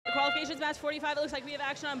The qualifications match 45, it looks like we have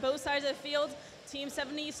action on both sides of the field. Team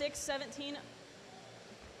 76-17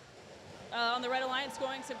 on the Red Alliance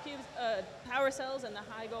scoring some power cells and the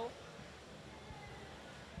high goal.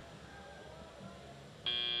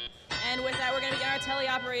 And with that, we're going to begin our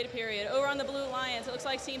teleoperated period. Over on the Blue Alliance, it looks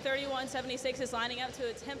like Team 31-76 is lining up to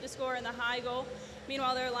attempt to score in the high goal.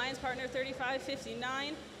 Meanwhile, their alliance partner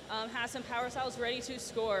 35-59 has some power cells ready to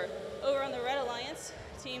score. Over on the Red Alliance,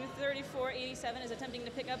 Team 34-87 is attempting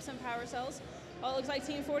to pick up some power cells, while it looks like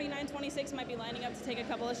Team 49-26 might be lining up to take a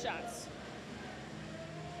couple of shots.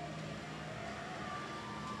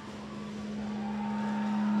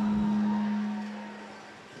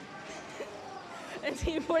 And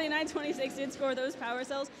Team 49-26 did score those power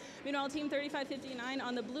cells. Meanwhile, Team 35-59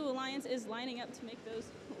 on the Blue Alliance is lining up to make those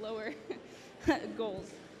lower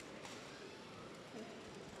goals.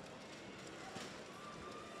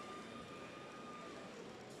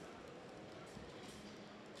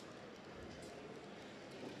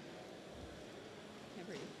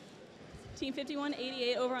 Team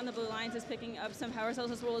 51-88 over on the Blue Alliance is picking up some power cells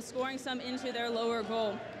as well as scoring some into their lower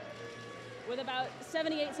goal. With about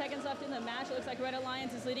 78 seconds left in the match, it looks like Red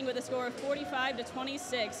Alliance is leading with a score of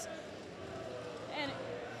 45-26. And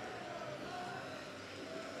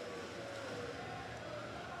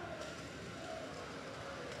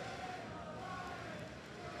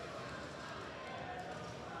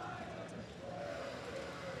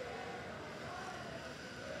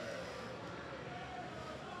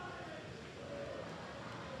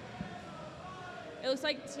it looks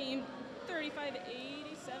like Team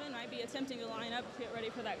 35-87 might be attempting to line up to get ready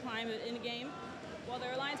for that climb in the game, while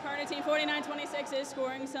their alliance partner, Team 49-26, is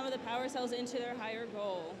scoring some of the power cells into their higher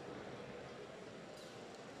goal.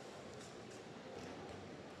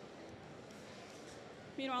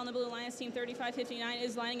 Meanwhile, on the Blue Alliance, Team 35-59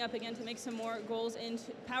 is lining up again to make some more goals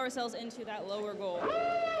into power cells into that lower goal.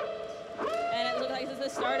 And it looks like this is the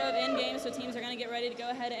start of end game, so teams are going to get ready to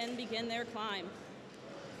go ahead and begin their climb.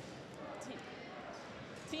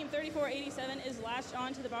 Team 34-87 is latched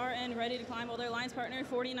onto the bar and ready to climb, while their alliance partner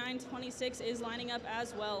 49-26 is lining up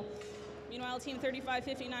as well. Meanwhile, Team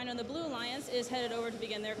 35-59 on the Blue Alliance is headed over to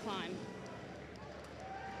begin their climb.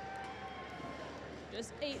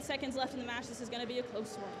 Just 8 seconds left in the match. This is going to be a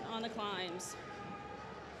close one on the climbs.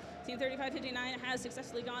 Team 35-59 has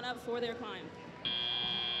successfully gone up for their climb.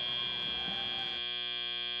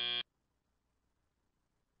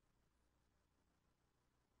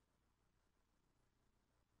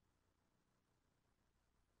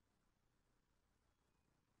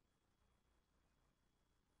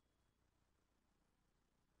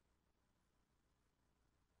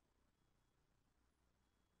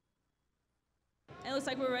 It looks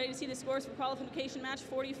like we're ready to see the scores for qualification match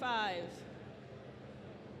 45.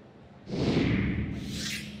 It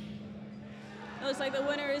looks like the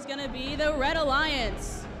winner is going to be the Red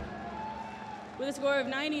Alliance with a score of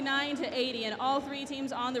 99-80, and all three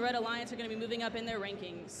teams on the Red Alliance are going to be moving up in their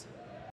rankings.